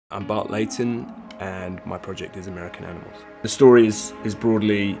I'm Bart Layton and my project is American Animals. The story is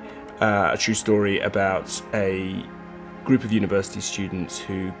broadly a true story about a group of university students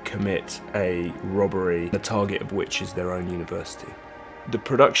who commit a robbery, the target of which is their own university. The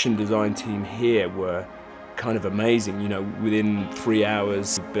production design team here were kind of amazing. You know, within 3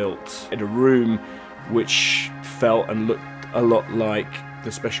 hours we built in a room which felt and looked a lot like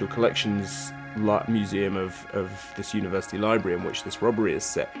the Special Collections museum of this university library in which this robbery is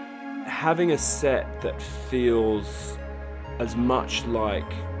set. Having a set that feels as much like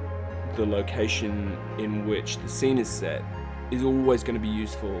the location in which the scene is set is always going to be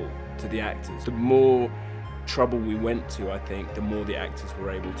useful to the actors. The more trouble we went to, I think, the more the actors were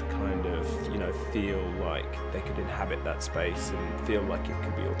able to kind of, you know, feel like they could inhabit that space and feel like it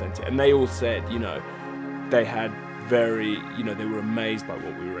could be authentic. And they all said, you know, they had they were amazed by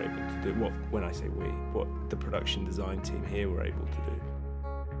what we were able to do. When I say we, what the production design team here were able to do.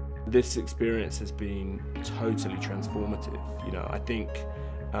 This experience has been totally transformative. You know, I think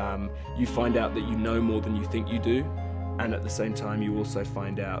you find out that you know more than you think you do, and at the same time you also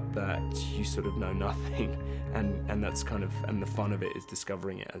find out that you sort of know nothing, and that's kind of, and the fun of it is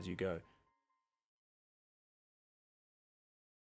discovering it as you go.